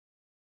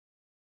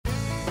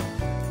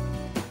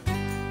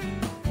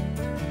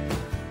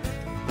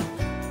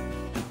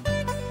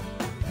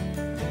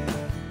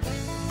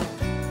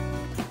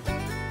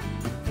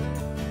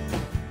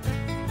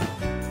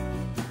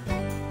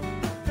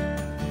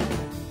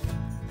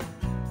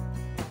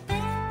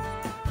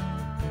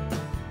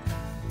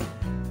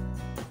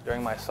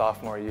During my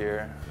sophomore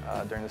year,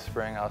 during the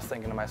spring, I was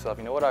thinking to myself,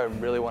 you know what I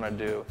really want to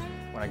do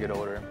when I get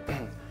older?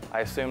 I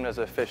assumed as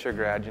a Fisher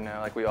grad, you know,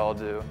 like we all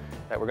do,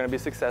 that we're going to be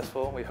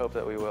successful. We hope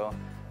that we will.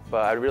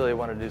 But I really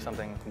wanted to do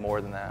something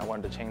more than that. I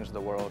wanted to change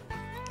the world.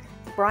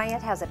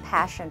 Bryant has a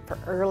passion for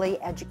early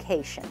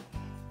education,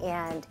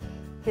 and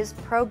his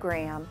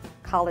program,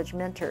 College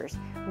Mentors,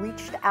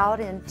 reached out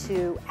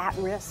into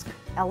at-risk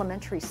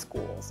elementary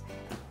schools.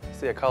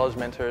 See, a College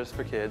Mentors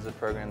for Kids, a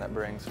program that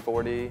brings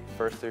 40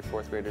 first through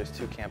fourth graders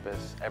to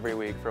campus every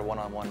week for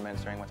one-on-one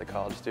mentoring with a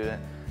college student.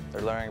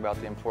 They're learning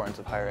about the importance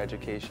of higher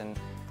education.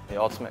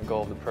 The ultimate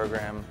goal of the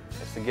program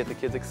is to get the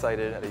kids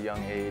excited at a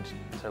young age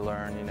to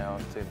learn, you know,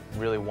 to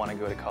really want to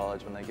go to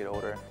college when they get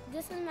older.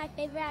 This is my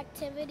favorite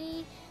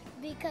activity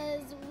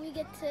because we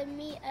get to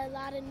meet a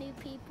lot of new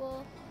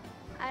people.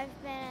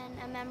 I've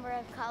been a member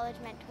of College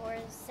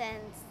Mentors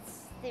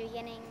since the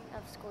beginning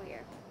of school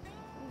year.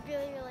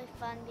 Really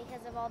fun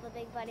because of all the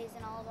big buddies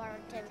and all of our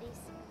activities.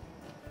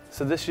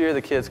 So this year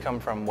the kids come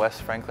from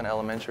West Franklin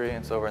Elementary.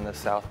 It's over in the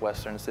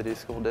Southwestern City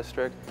School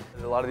District.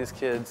 A lot of these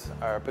kids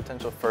are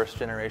potential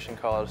first-generation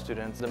college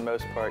students. For the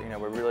most part, you know,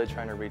 we're really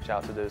trying to reach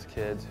out to those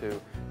kids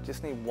who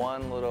just need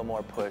one little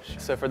more push.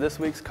 So for this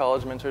week's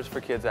College Mentors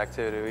for Kids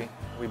activity,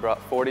 we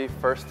brought 40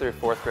 first through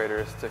fourth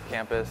graders to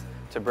campus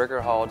to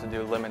Bricker Hall to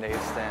do a lemonade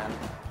stand.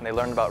 And they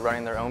learned about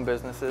running their own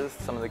businesses.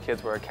 Some of the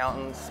kids were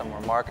accountants, some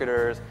were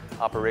marketers,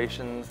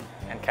 operations,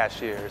 and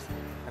cashiers.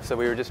 And so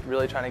we were just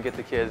really trying to get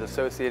the kids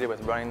associated with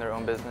running their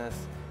own business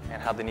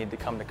and how they need to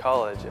come to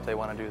college if they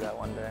want to do that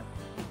one day.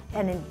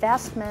 An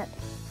investment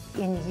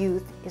in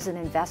youth is an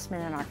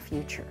investment in our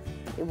future.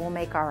 It will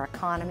make our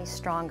economy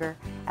stronger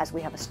as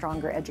we have a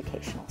stronger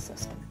educational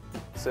system.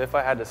 So if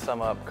I had to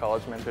sum up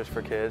College Mentors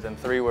for Kids in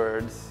 3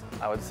 words,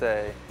 I would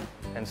say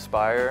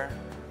inspire,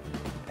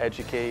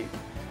 educate,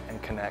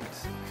 and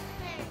connect.